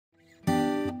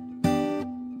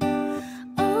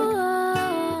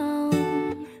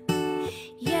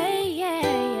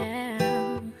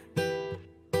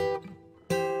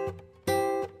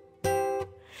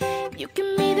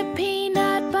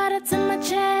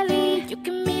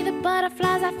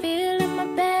I feel in my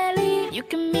belly. You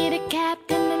can be the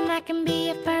captain and I can be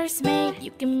your first mate.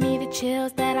 You can be the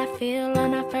chills that I feel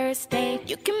on our first date.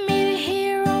 You can be the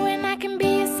hero and I can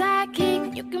be your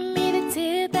sidekick. You can be the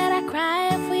tear that I cry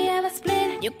if we ever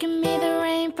split. You can be the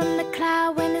rain from the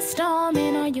cloud when it's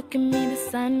storming, or you can be the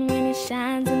sun when it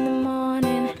shines in the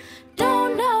morning.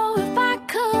 Don't know if I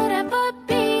could ever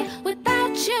be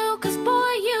without you, 'cause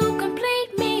boy, you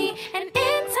complete me. And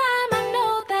in time I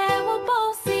know that we'll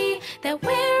both see that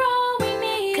we're all we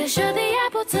need. 'Cause you're the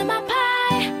apple to my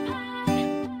pie,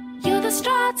 you're the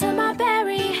straw to my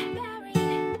berry,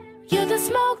 you're the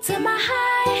smoke to my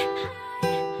high,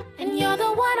 and you're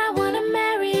the one I wanna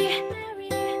marry.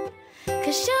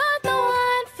 'Cause you're the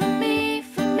one for me,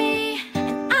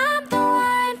 and I'm the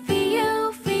one for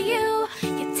you, for you.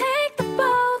 You take the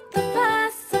both of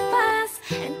us,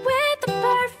 and we're the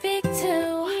perfect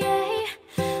two. Yeah,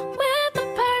 we're the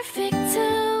perfect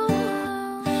two.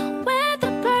 We're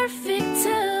the perfect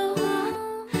two.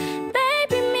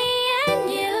 Baby, me and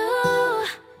you,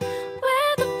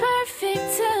 we're the perfect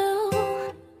two.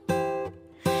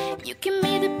 You can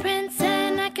be the prince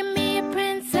and I can be a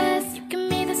princess. You can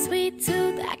be the sweet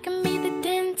tooth, I can be the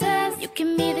dentist. You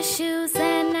can be the shoes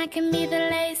and I can be the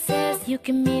laces. You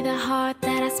can be the heart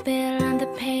that I spill on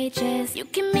the pages. You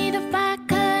can be the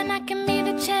vodka and I can be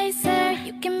the chaser.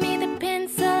 You can be the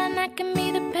pencil and I can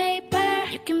be the paper.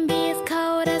 You can be as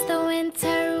cold as the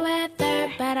winter weather,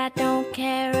 but I don't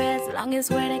care as long as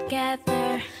we're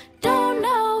together. Don't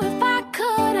know if I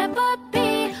could ever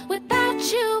be without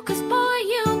you, 'cause boy,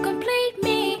 you complete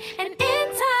me. And in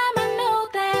time I know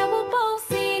that we'll both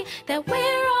see that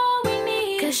we're all we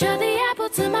need. 'Cause you're the apple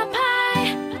to my pie,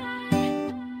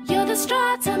 you're the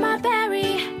straw to my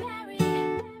berry,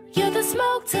 you're the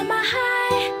smoke to my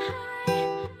high,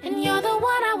 and you're the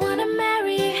one I wanna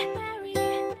marry.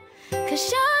 'Cause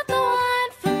you're the one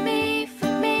for me,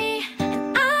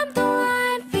 and I'm the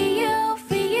one for you,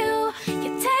 for you. You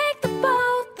take the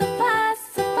both of us,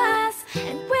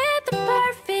 and we're the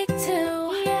perfect two.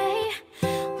 Yeah,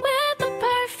 we're the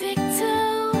perfect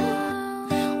two.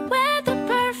 We're the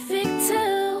perfect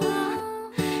two.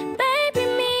 Baby,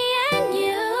 me and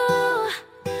you,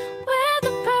 we're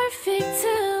the perfect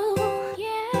two.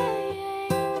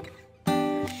 Yeah.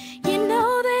 You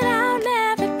know that I'll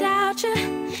never doubt you,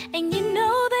 and you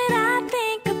know that I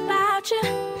think about you,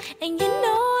 and you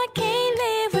know I can't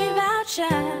live without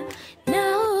you. No,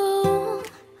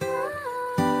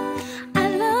 I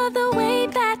love the way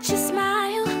that you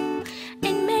smile,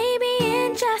 and maybe in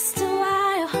just a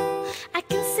while I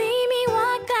can see me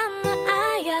walk down the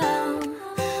aisle.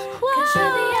 'Cause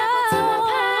you're the apple to my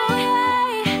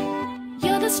pie,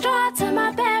 you're the straw to my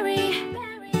berry,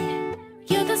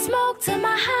 you're the smoke to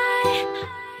my high,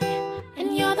 and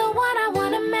you're the one I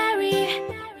wanna marry.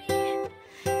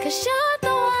 'Cause you're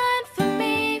the one for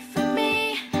me,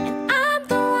 and I'm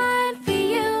the one for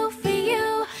you, for you.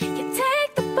 You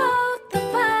take the both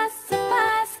of us,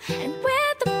 and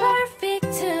we're the perfect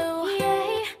two.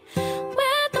 Yeah,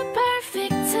 we're the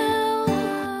perfect two.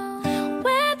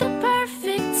 We're the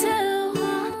perfect two.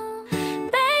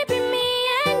 Baby, me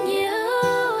and you,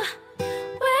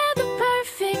 we're the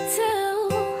perfect two.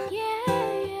 Yeah.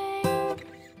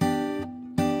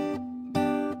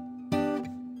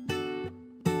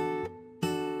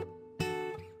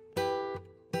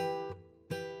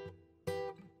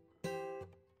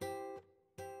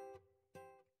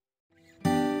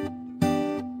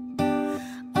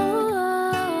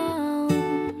 Oh,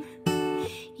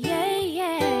 yeah.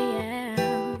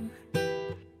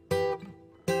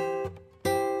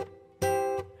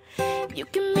 You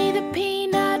can be the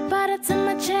peanut butter to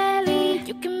my jelly.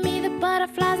 You can be the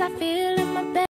butterflies I feel